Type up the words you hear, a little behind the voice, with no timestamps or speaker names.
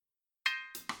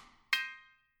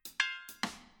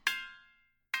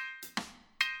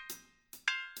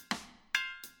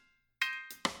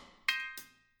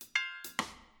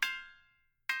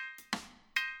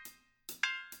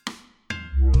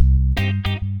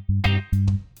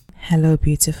Hello,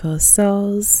 beautiful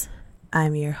souls.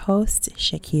 I'm your host,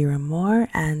 Shakira Moore,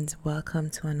 and welcome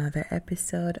to another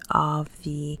episode of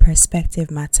the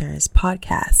Perspective Matters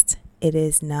podcast. It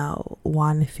is now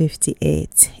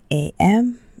 1:58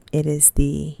 a.m. It is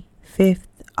the 5th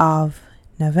of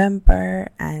November,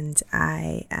 and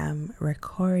I am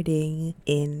recording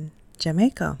in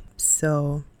Jamaica.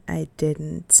 So I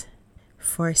didn't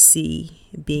foresee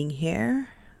being here,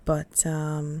 but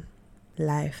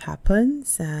life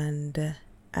happens, and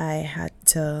I had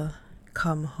to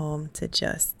come home to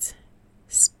just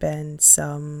spend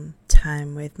some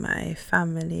time with my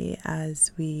family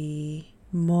as we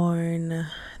mourn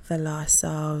the loss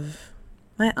of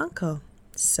my uncle.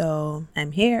 So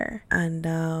I'm here, and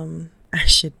I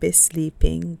should be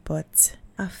sleeping, but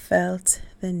I felt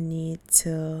the need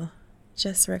to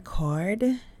just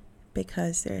record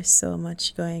because there's so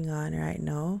much going on right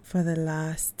now. For the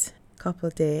last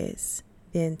couple days,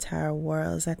 the entire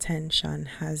world's attention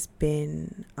has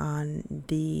been on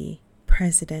the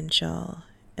presidential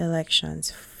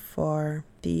elections for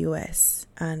the US,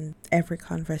 and every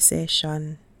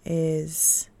conversation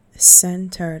is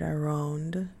centered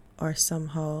around or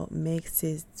somehow makes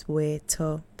its way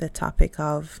to the topic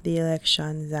of the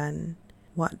elections and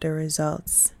what the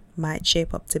results might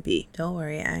shape up to be. Don't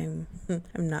worry, I'm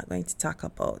not going to talk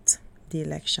about the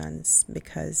elections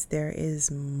because there is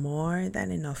more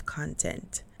than enough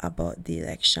content about the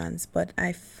elections, but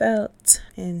I felt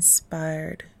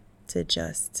inspired to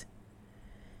just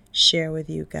share with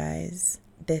you guys.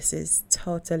 This is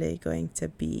totally going to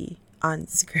be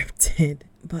unscripted,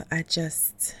 but I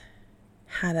just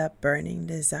had a burning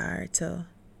desire to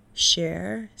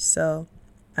share, so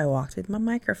I walked with my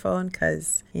microphone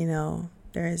because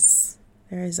there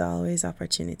is always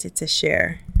opportunity to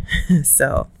share.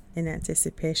 So in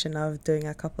anticipation of doing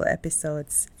a couple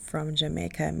episodes from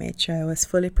Jamaica, I made sure I was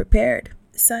fully prepared.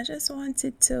 So I just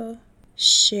wanted to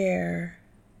share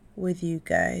with you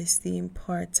guys the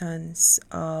importance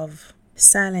of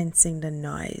silencing the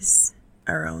noise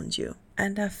around you.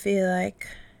 And I feel like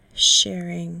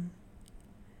sharing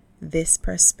this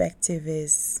perspective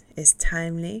is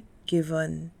timely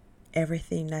given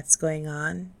everything that's going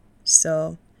on.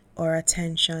 So our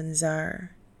attentions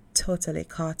are totally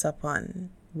caught up on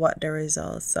what the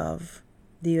results of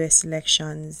the US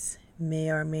elections may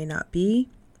or may not be.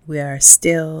 We are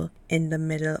still in the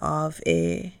middle of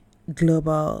a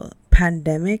global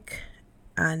pandemic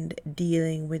and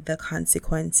dealing with the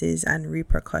consequences and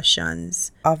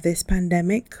repercussions of this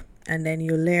pandemic. And then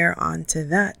you layer onto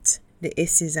that the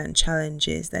issues and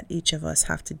challenges that each of us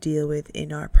have to deal with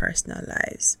in our personal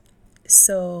lives.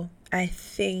 So I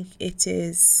think it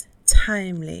is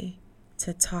timely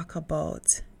to talk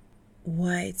about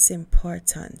why it's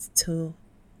important to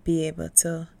be able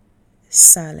to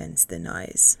silence the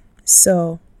noise.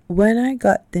 So when I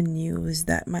got the news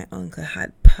that my uncle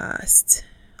had passed,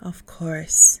 of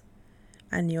course,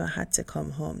 I knew I had to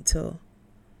come home to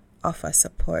offer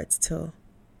support to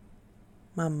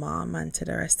my mom and to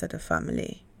the rest of the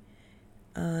family.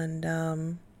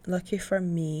 And lucky for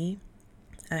me,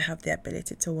 I have the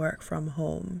ability to work from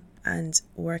home, and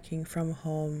working from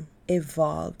home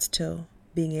evolved to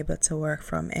being able to work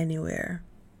from anywhere.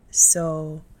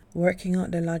 So working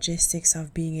out the logistics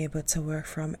of being able to work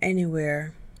from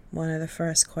anywhere, one of the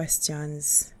first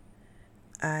questions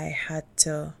I had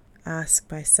to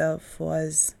ask myself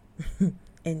was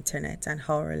internet and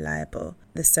how reliable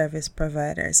the service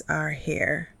providers are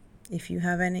here. If you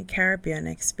have any Caribbean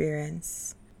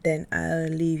experience, then I'll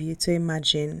leave you to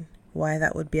imagine why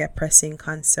that would be a pressing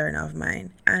concern of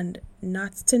mine. And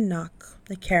not to knock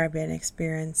the Caribbean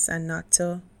experience and not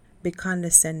to be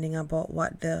condescending about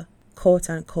what the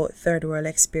quote-unquote third world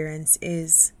experience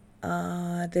is.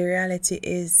 The reality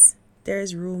is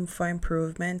there's room for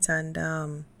improvement,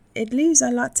 and it leaves a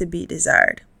lot to be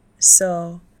desired.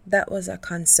 So that was a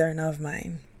concern of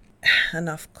mine. And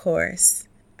of course,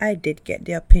 I did get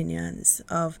the opinions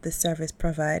of the service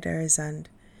providers and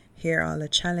hear all the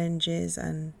challenges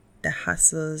and the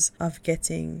hassles of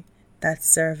getting that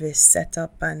service set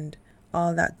up and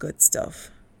all that good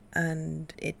stuff.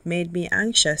 And it made me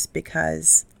anxious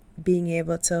because being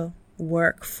able to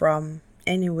work from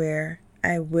anywhere,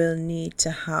 I will need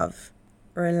to have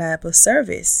reliable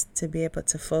service to be able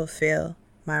to fulfill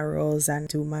my roles and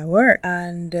do my work.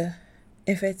 And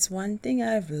if it's one thing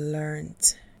I've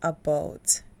learned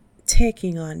about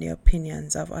taking on the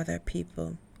opinions of other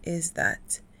people, is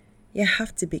that you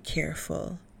have to be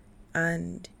careful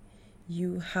and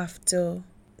you have to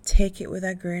take it with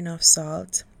a grain of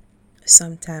salt.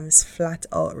 Sometimes flat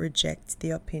out reject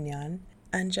the opinion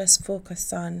and just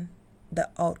focus on the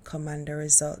outcome and the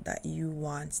result that you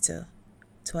want to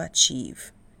to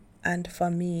achieve. And for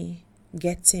me,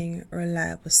 getting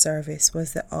reliable service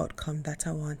was the outcome that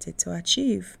I wanted to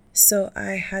achieve. So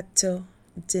I had to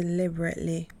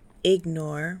deliberately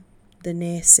ignore the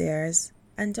naysayers.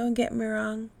 And don't get me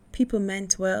wrong, people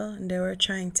meant well and they were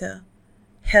trying to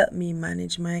help me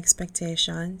manage my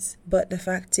expectations. But the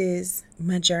fact is,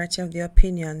 majority of the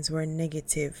opinions were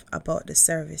negative about the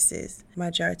services.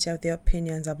 Majority of the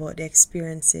opinions about the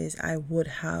experiences I would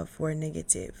have were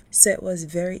negative. So it was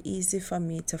very easy for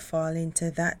me to fall into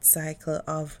that cycle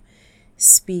of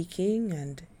speaking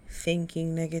and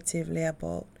thinking negatively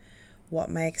about what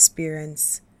my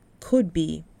experience could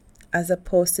be, as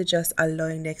opposed to just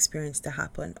allowing the experience to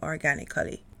happen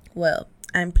organically. Well,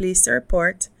 I'm pleased to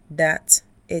report that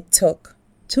it took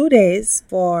 2 days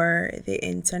for the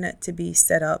internet to be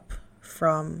set up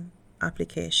from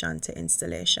application to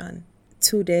installation.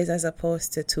 2 days as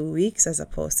opposed to 2 weeks, as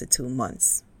opposed to 2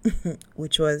 months,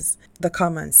 which was the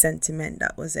common sentiment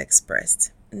that was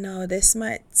expressed. Now, this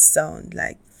might sound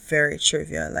like very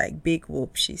trivial, like big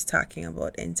whoop, she's talking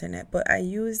about internet, but I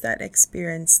use that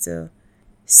experience to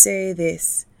say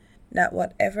this, that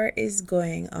whatever is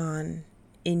going on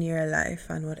in your life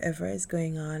and whatever is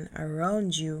going on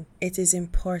around you, it is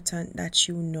important that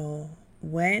you know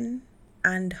when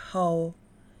and how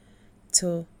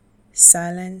to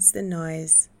silence the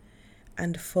noise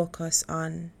and focus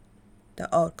on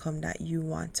the outcome that you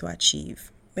want to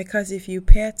achieve. Because if you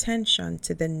pay attention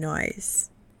to the noise,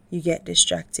 you get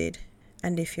distracted.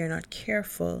 And if you're not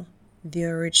careful, the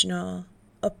original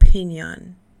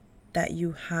opinion that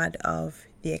you had of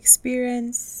the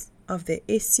experience, of the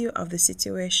issue, of the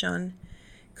situation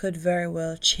could very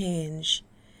well change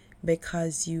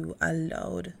because you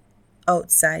allowed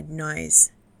outside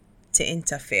noise to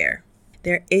interfere.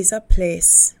 There is a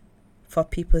place for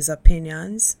people's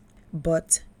opinions,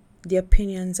 but the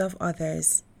opinions of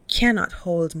others cannot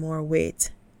hold more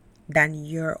weight than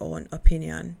your own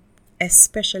opinion,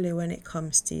 especially when it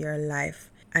comes to your life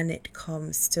and it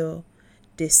comes to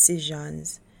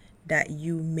decisions that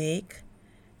you make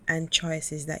and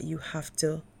choices that you have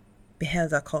to be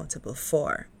held accountable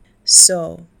for.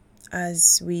 So,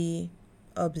 as we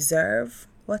observe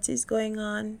what is going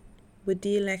on with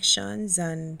the elections,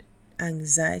 and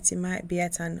anxiety might be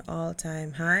at an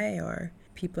all-time high, or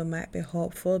people might be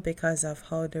hopeful because of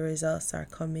how the results are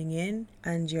coming in,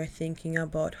 and you're thinking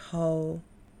about how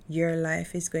your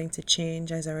life is going to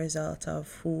change as a result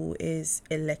of who is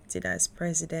elected as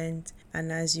president,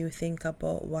 and as you think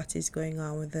about what is going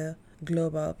on with the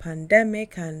global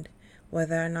pandemic and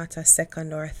whether or not a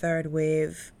second or third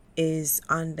wave is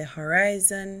on the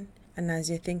horizon, and as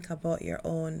you think about your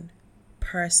own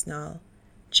personal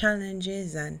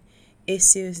challenges and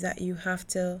issues that you have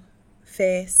to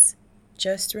face,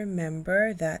 just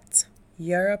remember that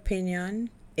your opinion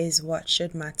is what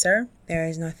should matter. There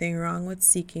is nothing wrong with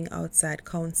seeking outside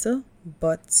counsel,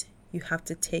 but you have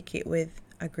to take it with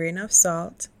a grain of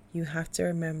salt. You have to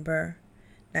remember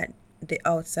that the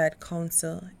outside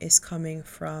counsel is coming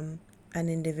from an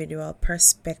individual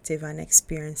perspective and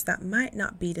experience that might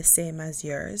not be the same as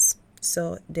yours.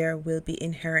 So there will be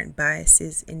inherent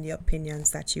biases in the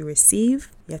opinions that you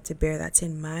receive. You have to bear that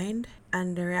in mind.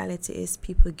 And the reality is,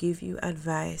 people give you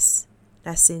advice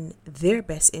that's in their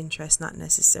best interest, not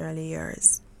necessarily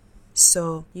yours.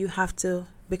 So you have to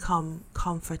become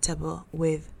comfortable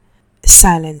with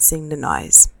silencing the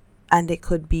noise. And it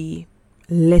could be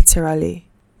literally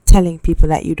telling people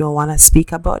that you don't want to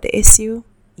speak about the issue,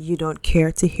 you don't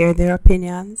care to hear their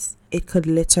opinions. It could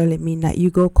literally mean that you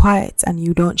go quiet and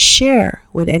you don't share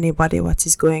with anybody what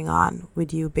is going on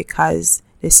with you, because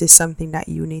this is something that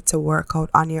you need to work out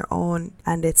on your own,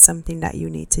 and it's something that you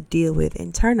need to deal with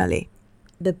internally.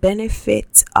 The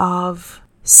benefit of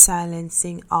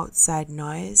silencing outside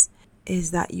noise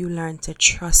is that you learn to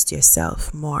trust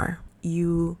yourself more.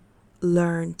 You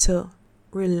learn to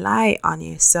rely on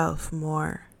yourself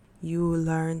more. You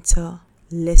learn to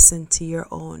listen to your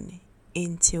own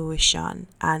intuition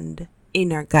and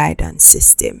inner guidance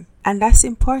system. And that's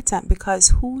important, because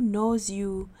who knows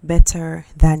you better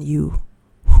than you?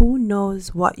 Who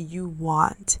knows what you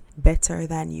want better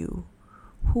than you?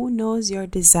 Who knows your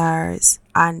desires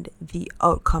and the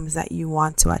outcomes that you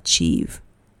want to achieve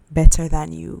better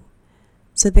than you?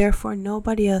 So therefore,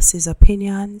 nobody else's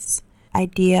opinions,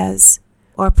 ideas,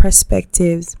 or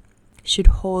perspectives should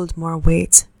hold more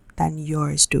weight than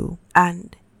yours do.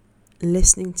 And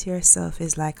listening to yourself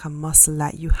is like a muscle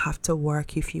that you have to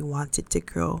work if you want it to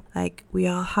grow. Like, we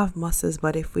all have muscles,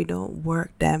 but if we don't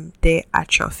work them, they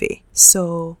atrophy.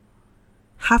 So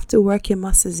have to work your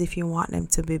muscles if you want them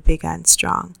to be big and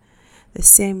strong. The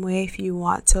same way, if you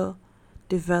want to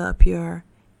develop your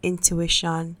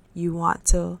intuition. You want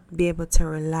to be able to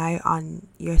rely on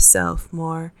yourself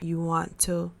more. You want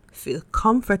to feel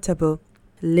comfortable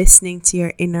listening to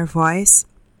your inner voice.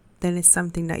 Then it's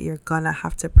something that you're gonna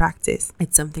have to practice.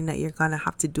 It's something that you're gonna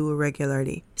have to do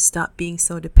regularly. Stop being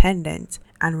so dependent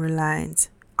and reliant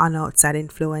on outside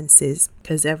influences,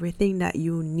 because everything that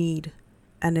you need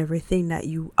and everything that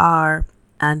you are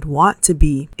and want to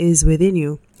be is within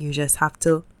you. You just have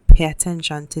to pay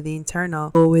attention to the internal,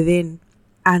 go within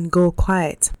and go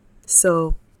quiet.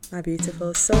 So, my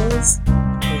beautiful souls,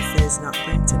 this is not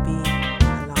going to be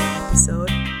a long episode.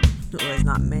 It was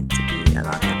not meant to be a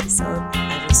long episode.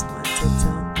 I just wanted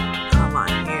to come on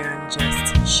here and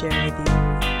just share with you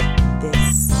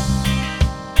this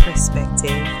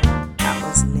perspective that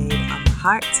was laid on my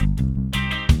heart,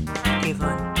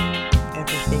 given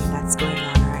everything that's going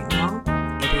on right now.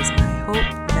 It is my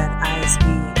hope that as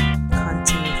we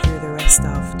continue through the rest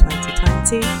of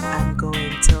 2020 and go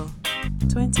into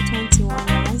 2021,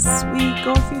 as we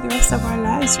go through the rest of our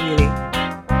lives, really,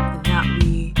 that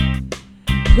we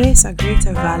place a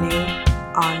greater value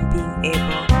on being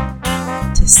able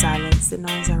to silence the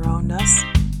noise around us,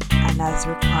 and as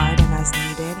required and as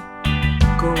needed,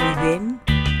 go within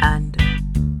and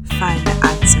find the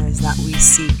answers that we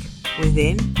seek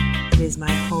within. It is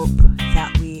my hope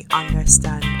that we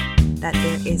understand that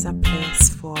there is a place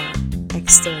for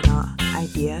external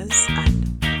ideas and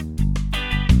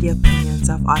the opinions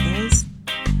of others,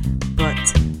 but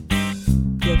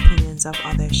the opinions of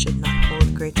others should not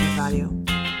hold greater value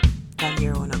than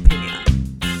your own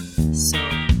opinion. So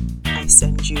I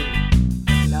send you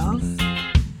love,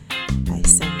 I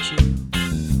send you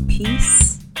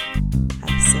peace,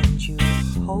 I send you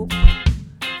hope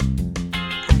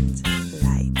and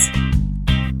light.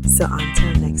 So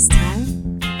until next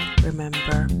time,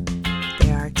 remember,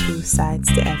 there are two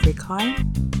sides to every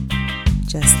coin.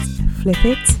 Just flip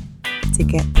it to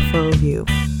get the full view.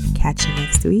 Catch you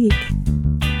next week.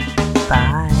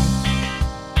 Bye.